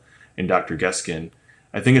 Querfeld and Dr. Geskin.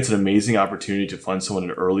 I think it's an amazing opportunity to fund someone at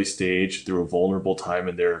an early stage through a vulnerable time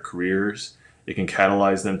in their careers. It can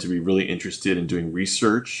catalyze them to be really interested in doing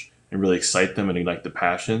research and really excite them and ignite the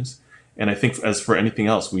passions. And I think, as for anything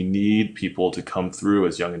else, we need people to come through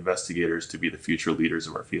as young investigators to be the future leaders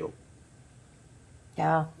of our field.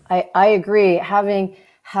 Yeah, I agree. Having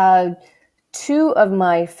had two of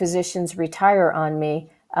my physicians retire on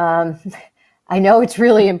me, I know it's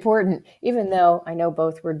really important, even though I know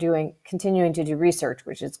both were continuing to do research,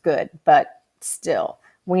 which is good, but still,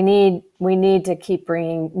 we need to keep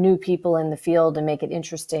bringing new people in the field and make it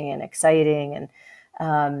interesting and exciting.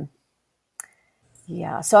 And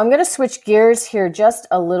yeah, so I'm going to switch gears here just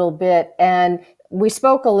a little bit. And we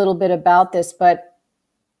spoke a little bit about this, but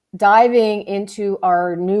diving into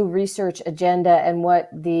our new research agenda and what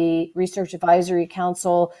the Research Advisory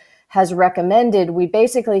Council has recommended, we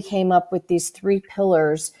basically came up with these 3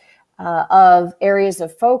 pillars of areas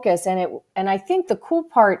of focus. And I think the cool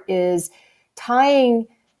part is tying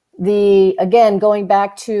going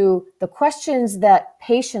back to the questions that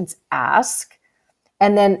patients ask,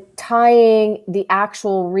 and then tying the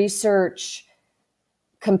actual research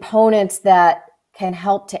components that can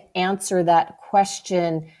help to answer that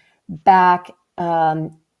question back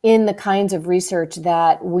in the kinds of research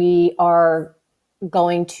that we are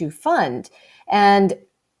going to fund. And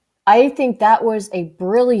I think that was a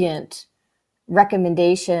brilliant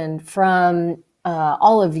recommendation from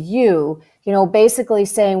all of you, basically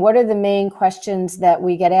saying, what are the main questions that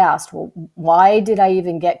we get asked? Well, why did I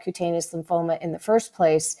even get cutaneous lymphoma in the first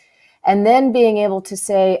place? And then being able to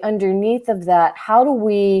say underneath of that,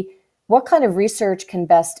 what kind of research can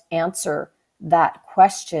best answer that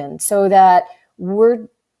question, so that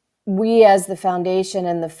we as the foundation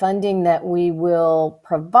and the funding that we will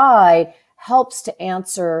provide helps to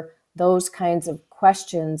answer those kinds of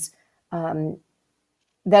questions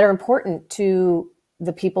that are important to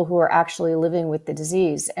the people who are actually living with the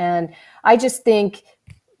disease. And I just think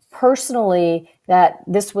personally that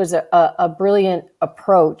this was a brilliant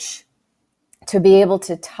approach to be able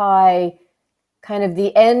to tie kind of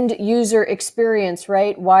the end user experience,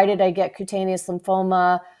 right? Why did I get cutaneous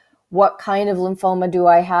lymphoma? What kind of lymphoma do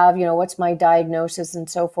I have? You know, what's my diagnosis and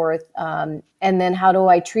so forth? And then how do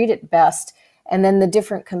I treat it best? And then the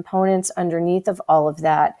different components underneath of all of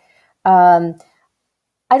that.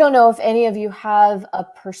 I don't know if any of you have a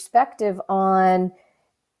perspective on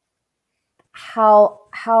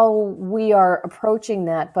how we are approaching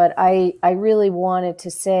that, but I really wanted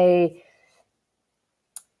to say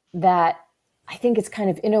that I think it's kind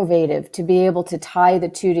of innovative to be able to tie the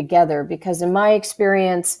two together, because in my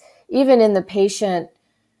experience, even in the patient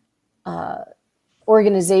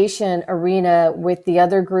organization arena with the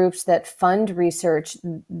other groups that fund research,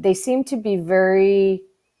 they seem to be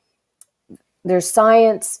there's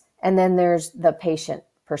science and then there's the patient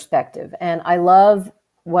perspective. And I love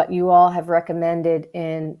what you all have recommended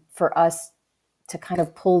for us to kind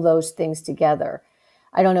of pull those things together.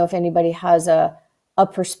 I don't know if anybody has a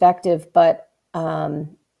perspective, but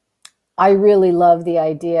I really love the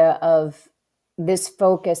idea of this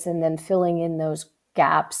focus and then filling in those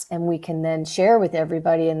gaps, and we can then share with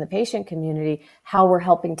everybody in the patient community how we're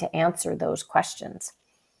helping to answer those questions.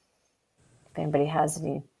 If anybody has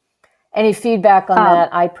any feedback on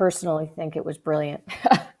that, I personally think it was brilliant.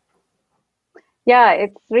 Yeah,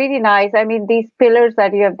 it's really nice. I mean, these pillars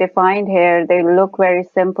that you have defined here, they look very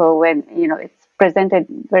simple when, you know, it's presented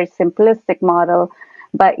very simplistic model,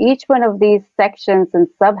 but each one of these sections and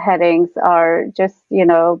subheadings are just, you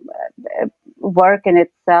know, work in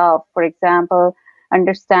itself. For example,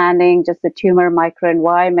 understanding just the tumor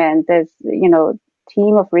microenvironment. There's, you know,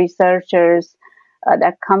 team of researchers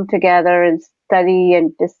that come together and study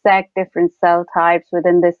and dissect different cell types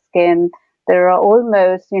within the skin. There are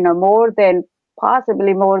almost, you know,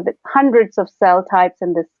 possibly more than hundreds of cell types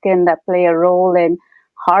in the skin that play a role in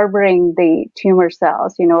harboring the tumor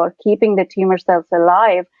cells, you know, or keeping the tumor cells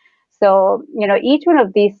alive. So, you know, each one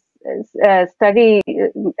of these study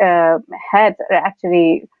heads are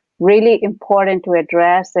actually really important to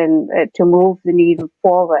address and to move the needle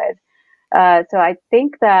forward. So I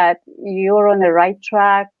think that you're on the right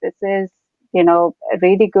track. This is, you know, a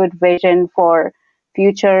really good vision for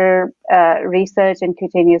future research in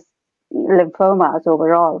cutaneous lymphomas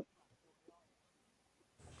overall.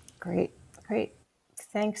 Great.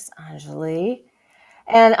 Thanks, Anjali.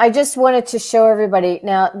 And I just wanted to show everybody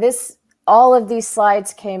now all of these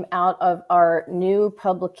slides came out of our new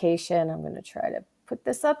publication. I'm going to try to put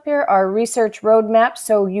this up here, our research roadmap.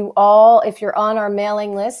 So you all, if you're on our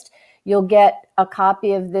mailing list, you'll get a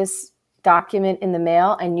copy of this document in the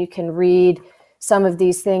mail, and you can read some of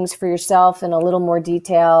these things for yourself in a little more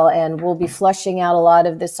detail. And we'll be flushing out a lot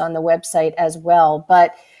of this on the website as well.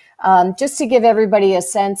 But just to give everybody a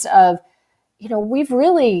sense of, you know, we've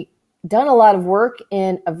really done a lot of work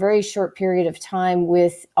in a very short period of time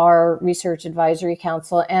with our Research Advisory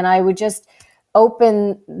Council. And I would just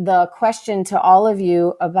open the question to all of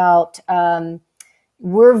you about,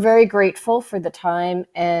 we're very grateful for the time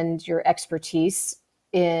and your expertise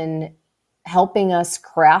in helping us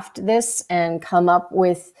craft this and come up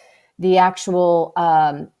with the actual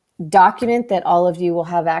document that all of you will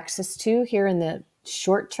have access to here in the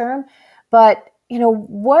short term. But, you know,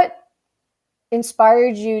 what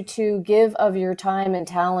inspired you to give of your time and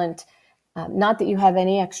talent, not that you have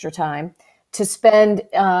any extra time, to spend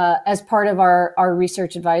as part of our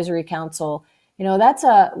Research Advisory Council? You know,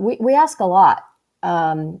 we ask a lot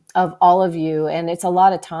of all of you, and it's a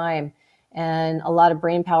lot of time and a lot of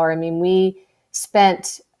brain power. I mean,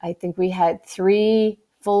 I think we had 3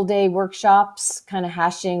 full-day workshops kind of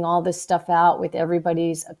hashing all this stuff out with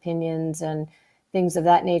everybody's opinions and things of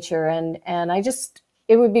that nature. And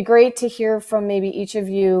it would be great to hear from maybe each of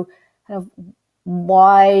you kind of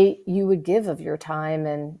why you would give of your time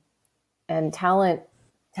and talent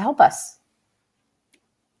to help us,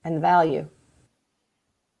 and the value.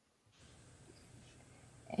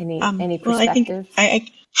 Any perspective? Well, I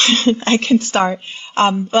think I can start.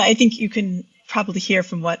 Well, I think you can probably hear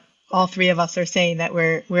from what all 3 of us are saying that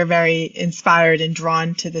we're very inspired and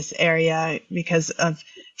drawn to this area because of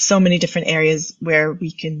so many different areas where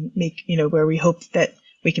we can make, you know, where we hope that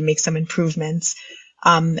we can make some improvements.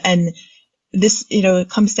 And this, you know, it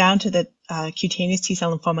comes down to that cutaneous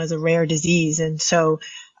T-cell lymphoma is a rare disease. And so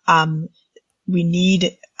we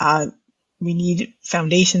need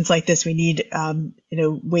foundations like this. We need, you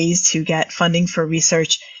know, ways to get funding for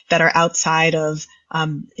research that are outside of,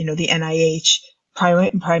 you know, the NIH,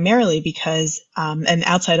 primarily because, and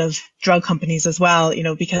outside of drug companies as well, you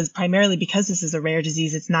know, primarily because this is a rare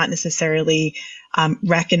disease, it's not necessarily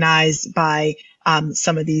recognized by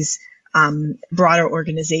some of these broader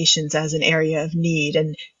organizations as an area of need.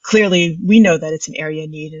 And clearly we know that it's an area of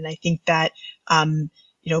need. And I think that,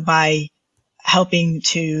 by helping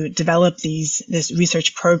to develop this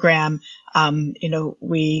research program,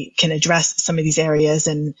 we can address some of these areas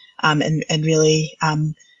and really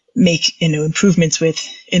make improvements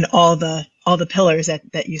in all the pillars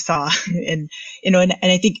that you saw. And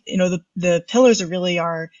I think the pillars really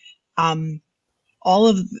are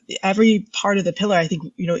every part of the pillar. I think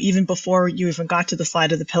even before you even got to the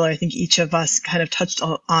slide of the pillar, I think each of us kind of touched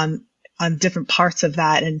on different parts of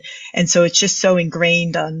that, and so it's just so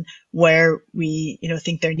ingrained on where we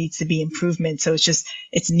think there needs to be improvement. So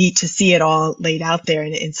it's neat to see it all laid out there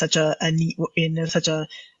in such a neat, such a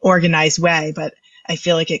organized way. But I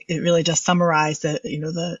feel like it really does summarize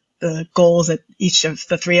the goals that each of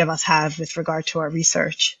the three of us have with regard to our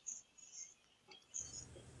research.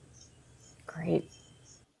 Great.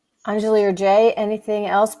 Anjali or Jay, anything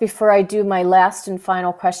else before I do my last and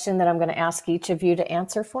final question that I'm going to ask each of you to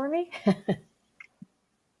answer for me?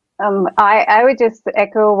 I would just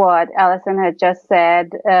echo what Alison had just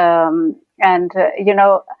said. I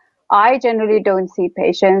generally don't see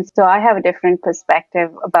patients, so I have a different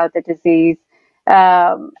perspective about the disease.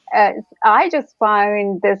 I just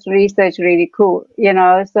find this research really cool,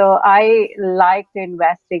 so I like to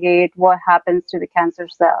investigate what happens to the cancer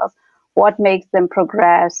cells. What makes them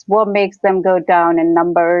progress, what makes them go down in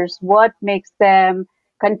numbers, what makes them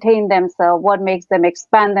contain themselves, what makes them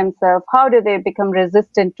expand themselves, how do they become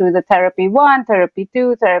resistant to the therapy 1, therapy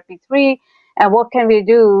 2, therapy 3, and what can we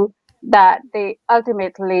do that they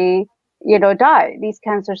ultimately, die, these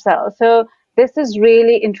cancer cells. So this is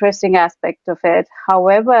really interesting aspect of it.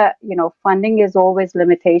 However, funding is always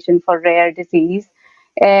limitation for rare disease.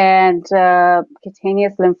 And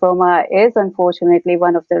cutaneous lymphoma is unfortunately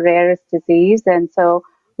one of the rarest disease. And so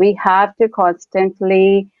we have to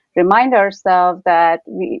constantly remind ourselves that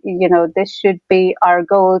this should be our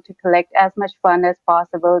goal, to collect as much fund as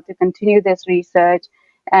possible, to continue this research,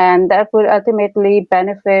 and that would ultimately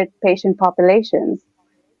benefit patient populations.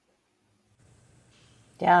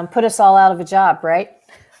 Yeah, and put us all out of a job, right?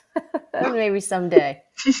 Maybe someday.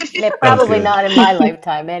 Probably not in my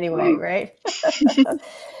lifetime anyway, right?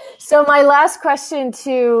 So my last question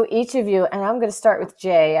to each of you, and I'm going to start with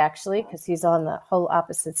Jay, actually, because he's on the whole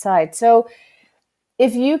opposite side. So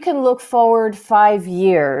if you can look forward 5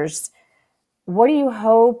 years, what do you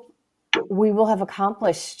hope we will have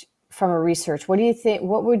accomplished from a research? What do you think,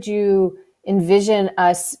 what would you envision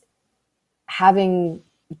us having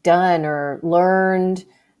done or learned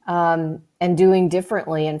and doing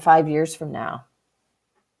differently in 5 years from now,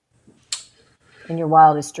 in your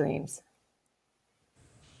wildest dreams?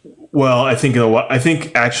 Well, I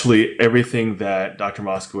think actually everything that Dr.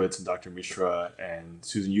 Moskowitz and Dr. Mishra and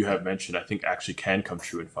Susan, you have mentioned, I think actually can come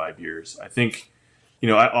true in 5 years. I think, I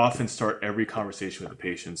often start every conversation with a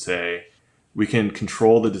patient say, we can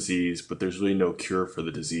control the disease, but there's really no cure for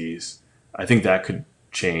the disease. I think that could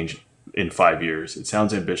change in 5 years. It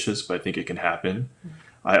sounds ambitious, but I think it can happen.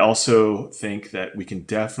 I also think that we can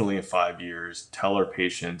definitely in 5 years tell our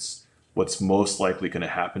patients what's most likely going to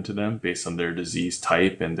happen to them based on their disease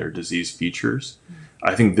type and their disease features.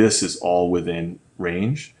 I think this is all within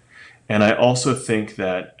range. And I also think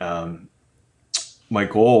that one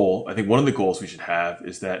of the goals we should have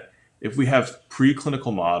is that if we have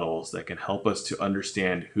preclinical models that can help us to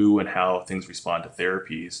understand who and how things respond to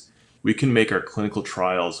therapies, we can make our clinical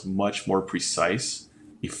trials much more precise,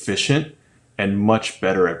 efficient, and much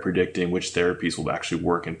better at predicting which therapies will actually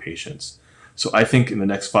work in patients. So I think in the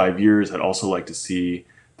next 5 years, I'd also like to see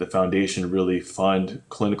the foundation really fund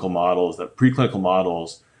clinical models, preclinical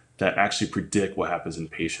models that actually predict what happens in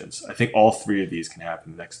patients. I think all three of these can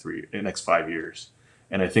happen in the next 5 years.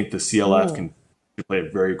 And I think the CLF can play a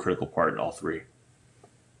very critical part in all three.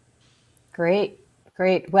 Great.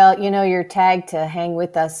 Well, you're tagged to hang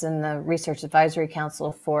with us in the Research Advisory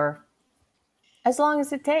Council for as long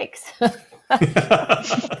as it takes.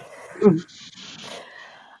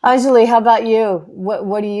 Anjali, how about you?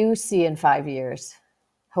 What do you see in 5 years,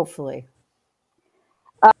 hopefully?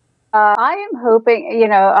 I am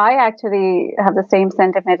hoping, I actually have the same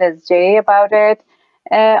sentiment as Jay about it.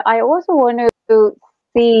 I also want to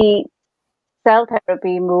see cell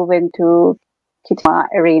therapy move into the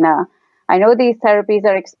arena. I know these therapies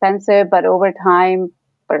are expensive, but over time,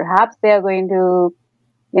 perhaps they are going to,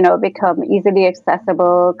 become easily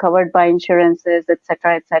accessible, covered by insurances, et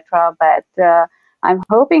cetera, But I'm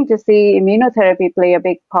hoping to see immunotherapy play a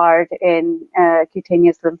big part in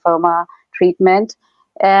cutaneous lymphoma treatment.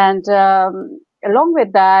 And along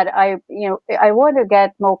with that, I want to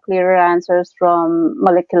get more clearer answers from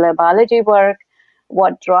molecular biology work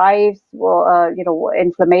what drives,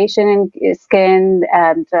 inflammation in skin,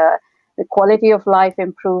 and the quality of life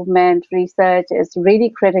improvement research is really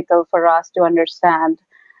critical for us to understand.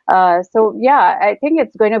 So yeah, I think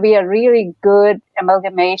it's going to be a really good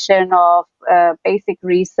amalgamation of basic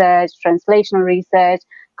research, translational research,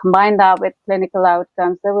 combine that with clinical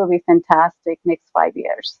outcomes. That will be fantastic next 5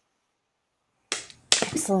 years.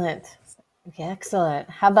 Excellent. Okay, excellent.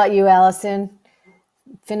 How about you, Alison?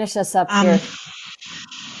 Finish us up here.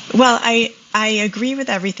 Well, I agree with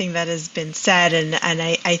everything that has been said, and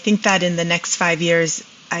I think that in the next 5 years,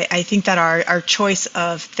 I think that our choice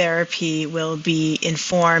of therapy will be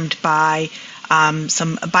informed by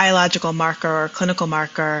some biological marker or clinical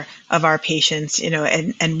marker of our patients,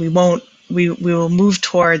 and we will move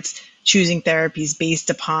towards choosing therapies based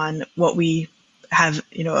upon what we have,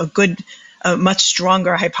 a much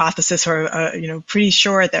stronger hypothesis or, pretty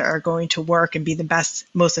sure that are going to work and be the best,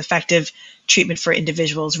 most effective treatment for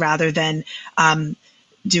individuals, rather than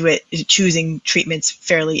choosing treatments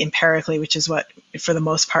fairly empirically, which is what, for the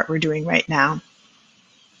most part, we're doing right now.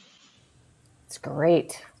 It's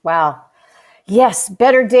great. Wow. Yes,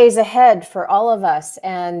 better days ahead for all of us.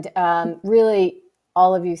 And really,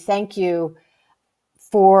 all of you, thank you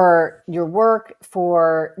for your work,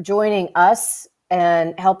 for joining us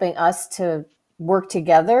and helping us to work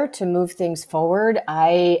together to move things forward.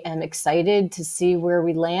 I am excited to see where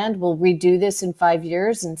we land. We'll redo this in 5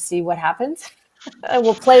 years and see what happens.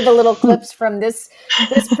 We'll play the little clips from this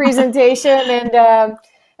presentation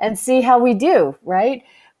and see how we do, right?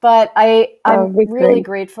 But I'm really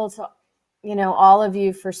grateful to all of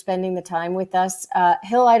you for spending the time with us.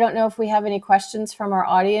 Hill, I don't know if we have any questions from our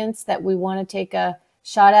audience that we want to take a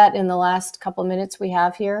shot at in the last couple minutes we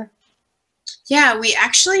have here. Yeah, we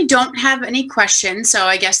actually don't have any questions, so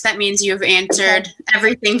I guess that means you've answered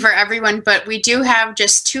everything for everyone, but we do have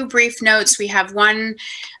just 2 brief notes. We have one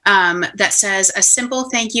that says, a simple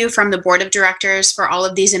thank you from the board of directors for all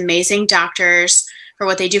of these amazing doctors for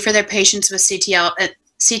what they do for their patients with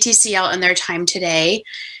CTCL in their time today.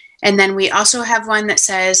 And then we also have one that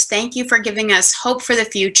says, thank you for giving us hope for the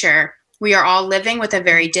future. We are all living with a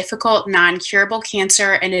very difficult, non-curable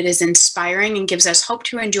cancer, and it is inspiring and gives us hope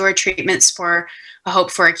to endure treatments for a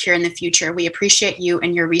hope for a cure in the future. We appreciate you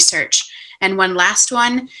and your research. And one last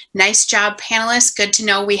one, nice job, panelists. Good to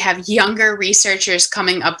know we have younger researchers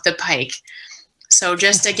coming up the pike. So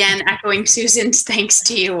just again, echoing Susan's thanks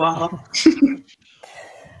to you all.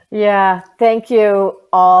 Yeah, thank you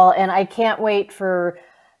all. And I can't wait for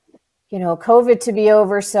COVID to be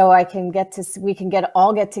over so we can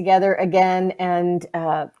all get together again and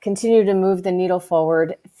continue to move the needle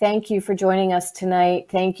forward. Thank you for joining us tonight.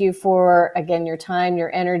 Thank you for, again, your time,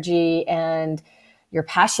 your energy, and your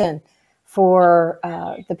passion for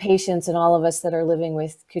the patients and all of us that are living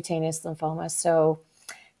with cutaneous lymphoma. So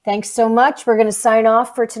thanks so much. We're going to sign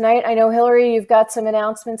off for tonight. I know, Hillary, you've got some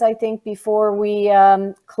announcements, I think, before we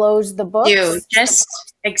close the books.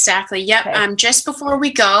 Exactly. Yep. Just before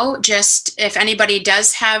we go, just if anybody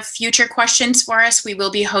does have future questions for us, we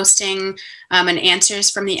will be hosting an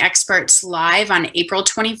Answers from the Experts live on April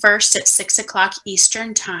 21st at 6 o'clock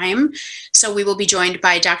Eastern Time. So we will be joined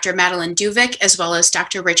by Dr. Madeline Duvik as well as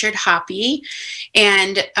Dr. Richard Hoppy.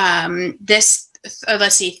 And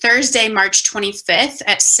Thursday, March 25th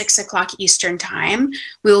at 6 o'clock Eastern Time,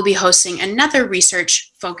 we will be hosting another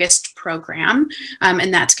research-focused program,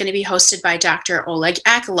 and that's going to be hosted by Dr. Oleg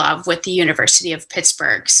Akolov with the University of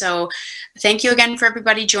Pittsburgh. So thank you again for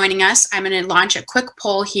everybody joining us. I'm going to launch a quick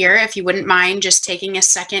poll here, if you wouldn't mind just taking a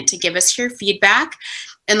second to give us your feedback.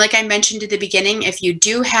 And like I mentioned at the beginning, if you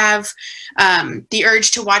do have the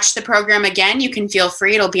urge to watch the program again, you can feel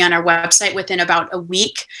free. It'll be on our website within about a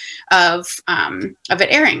week of it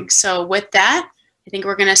airing. So with that, I think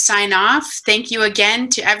we're going to sign off. Thank you again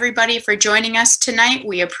to everybody for joining us tonight.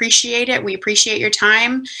 We appreciate it. We appreciate your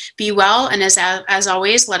time. Be well. And as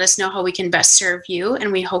always, let us know how we can best serve you.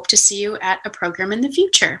 And we hope to see you at a program in the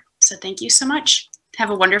future. So thank you so much.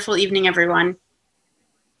 Have a wonderful evening, everyone.